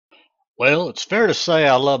Well, it's fair to say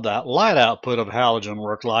I love that light output of halogen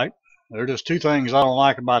work light. There are just two things I don't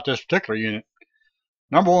like about this particular unit.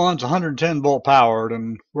 Number one, it's 110 volt powered,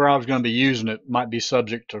 and where I was going to be using it might be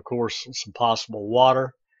subject to, of course, some possible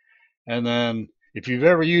water. And then, if you've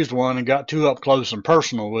ever used one and got too up close and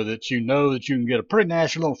personal with it, you know that you can get a pretty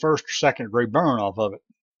nasty little first or second degree burn off of it.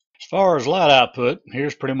 As far as light output,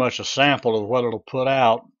 here's pretty much a sample of what it'll put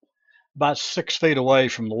out, about 6 feet away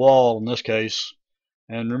from the wall in this case.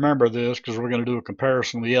 And remember this because we're going to do a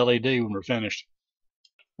comparison with the LED when we're finished.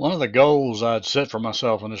 One of the goals I'd set for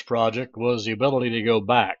myself in this project was the ability to go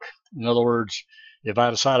back. In other words, if I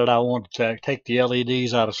decided I wanted to take the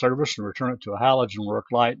LEDs out of service and return it to a halogen work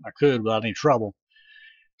light, I could without any trouble.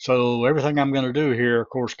 So everything I'm going to do here, of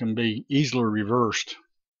course, can be easily reversed.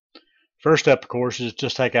 First step, of course, is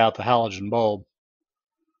just take out the halogen bulb.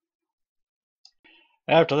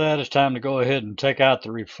 After that, it's time to go ahead and take out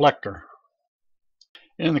the reflector.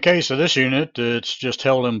 In the case of this unit, it's just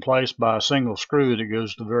held in place by a single screw that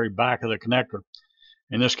goes to the very back of the connector.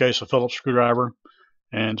 In this case, a Phillips screwdriver,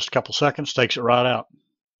 and just a couple seconds takes it right out.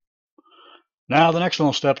 Now, the next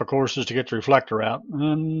little step, of course, is to get the reflector out.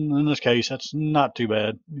 And in this case, that's not too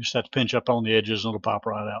bad. You just have to pinch up on the edges and it'll pop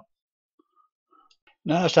right out.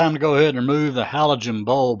 Now it's time to go ahead and remove the halogen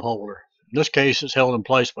bulb holder. In this case, it's held in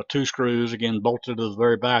place by two screws, again, bolted to the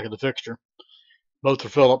very back of the fixture. Both are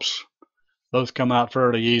Phillips. Both come out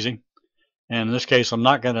fairly easy. And in this case, I'm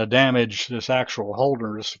not going to damage this actual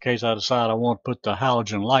holder just in case I decide I want to put the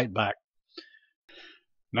halogen light back.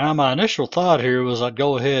 Now, my initial thought here was I'd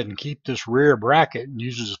go ahead and keep this rear bracket and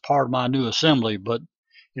use it as part of my new assembly, but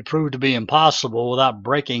it proved to be impossible without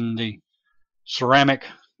breaking the ceramic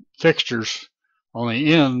fixtures on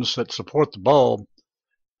the ends that support the bulb.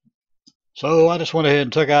 So I just went ahead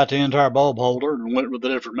and took out the entire bulb holder and went with a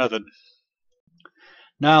different method.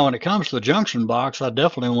 Now, when it comes to the junction box, I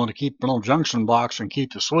definitely want to keep the little junction box and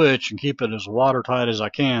keep the switch and keep it as watertight as I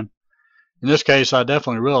can. In this case, I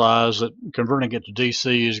definitely realize that converting it to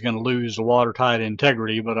DC is going to lose the watertight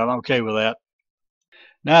integrity, but I'm okay with that.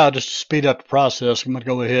 Now, just to speed up the process, I'm going to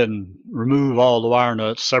go ahead and remove all the wire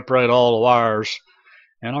nuts, separate all the wires,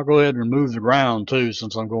 and I'll go ahead and remove the ground too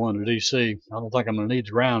since I'm going to DC. I don't think I'm going to need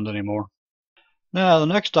the ground anymore. Now, the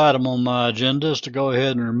next item on my agenda is to go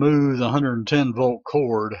ahead and remove the 110 volt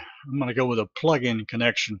cord. I'm going to go with a plug-in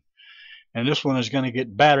connection. And this one is going to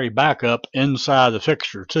get battery backup inside the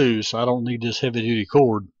fixture too, so I don't need this heavy-duty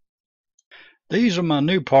cord. These are my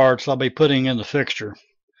new parts I'll be putting in the fixture.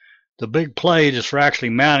 The big plate is for actually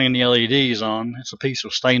mounting the LEDs on. It's a piece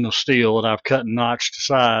of stainless steel that I've cut and notched to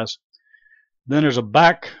size. Then there's a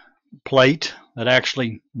back plate that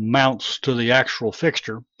actually mounts to the actual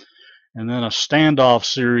fixture, and then a standoff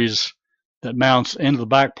series that mounts into the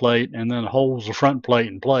back plate and then holds the front plate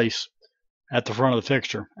in place at the front of the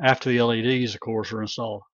fixture after the LEDs, of course, are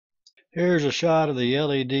installed. Here's a shot of the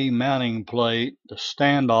LED mounting plate, the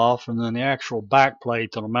standoff, and then the actual back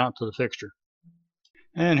plate that will mount to the fixture.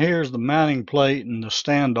 And here's the mounting plate and the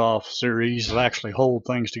standoff series that actually hold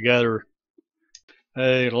things together.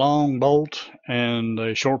 A long bolt and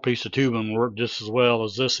a short piece of tubing work just as well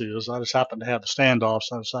as this is. I just happen to have the standoff,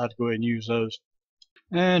 so I decided to go ahead and use those.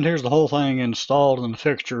 And here's the whole thing installed in the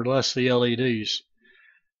fixture, less the LEDs.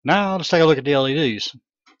 Now let's take a look at the LEDs.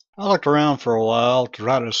 I looked around for a while to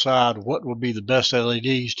try to decide what would be the best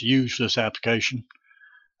LEDs to use for this application.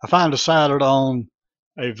 I finally decided on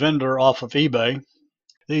a vendor off of eBay.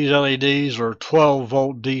 These LEDs are 12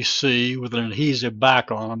 volt DC with an adhesive back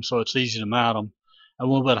on them, so it's easy to mount them. A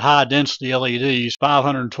little bit high density LEDs,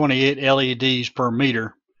 528 LEDs per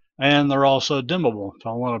meter, and they're also dimmable if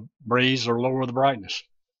I want to raise or lower the brightness.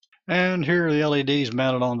 And here are the LEDs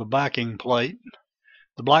mounted on the backing plate.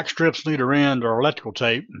 The black strips leader end are electrical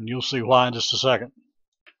tape, and you'll see why in just a second.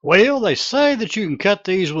 Well, they say that you can cut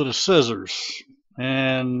these with a scissors,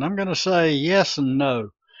 and I'm going to say yes and no.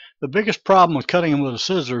 The biggest problem with cutting them with a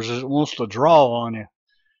scissors is it wants to draw on you,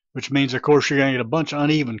 which means, of course, you're going to get a bunch of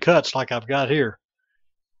uneven cuts like I've got here.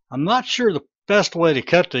 I'm not sure the best way to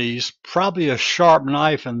cut these, probably a sharp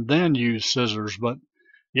knife and then use scissors, but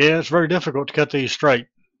yeah, it's very difficult to cut these straight.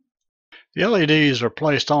 The LEDs are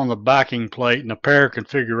placed on the backing plate in a pair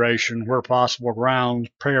configuration where possible, ground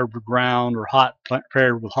paired with ground or hot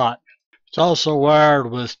paired with hot. It's also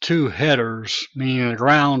wired with two headers, meaning the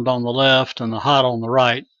ground on the left and the hot on the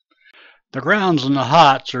right. The grounds and the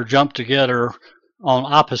hots are jumped together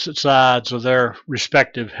on opposite sides of their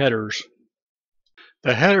respective headers.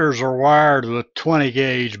 The headers are wired with 20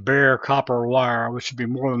 gauge bare copper wire, which should be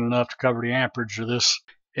more than enough to cover the amperage of this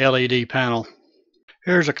LED panel.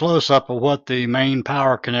 Here's a close-up of what the main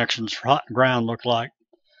power connections for hot and ground look like.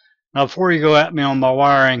 Now, before you go at me on my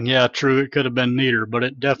wiring, yeah, true, it could have been neater, but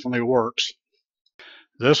it definitely works.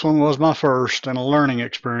 This one was my first and a learning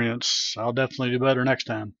experience. I'll definitely do better next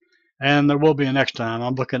time. And there will be a next time.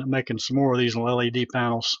 I'm looking at making some more of these LED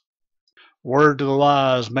panels. Word to the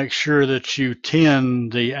wise, make sure that you tin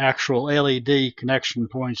the actual LED connection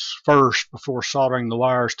points first before soldering the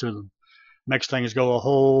wires to them. Makes things go a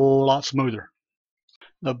whole lot smoother.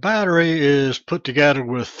 The battery is put together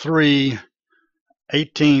with three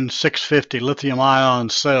 18650 lithium-ion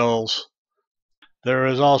cells. There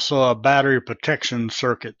is also a battery protection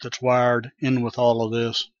circuit that's wired in with all of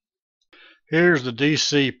this. Here's the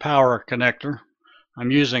DC power connector. I'm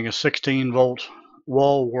using a 16-volt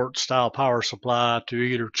wall wart style power supply to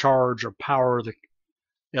either charge or power the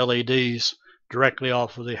LEDs directly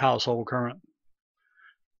off of the household current.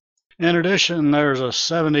 In addition, there's a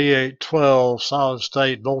 7812 solid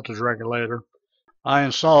state voltage regulator. I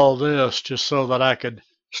installed this just so that I could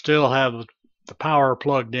still have the power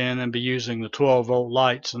plugged in and be using the 12-volt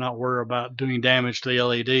lights and not worry about doing damage to the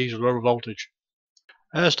LEDs with low voltage.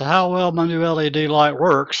 As to how well my new LED light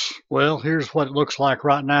works, well, here's what it looks like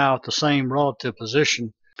right now at the same relative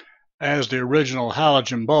position as the original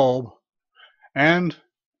halogen bulb, and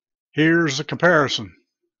here's the comparison.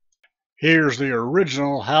 Here's the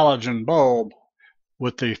original halogen bulb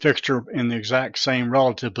with the fixture in the exact same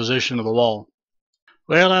relative position of the wall.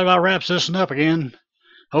 Well, that about wraps this one up again.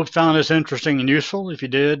 Hope you found this interesting and useful. If you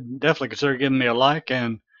did, definitely consider giving me a like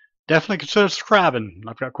and definitely consider subscribing.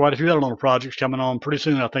 I've got quite a few other little projects coming on pretty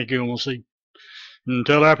soon, I think you will see.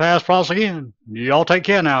 Until our paths cross again, y'all take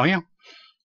care now, yeah?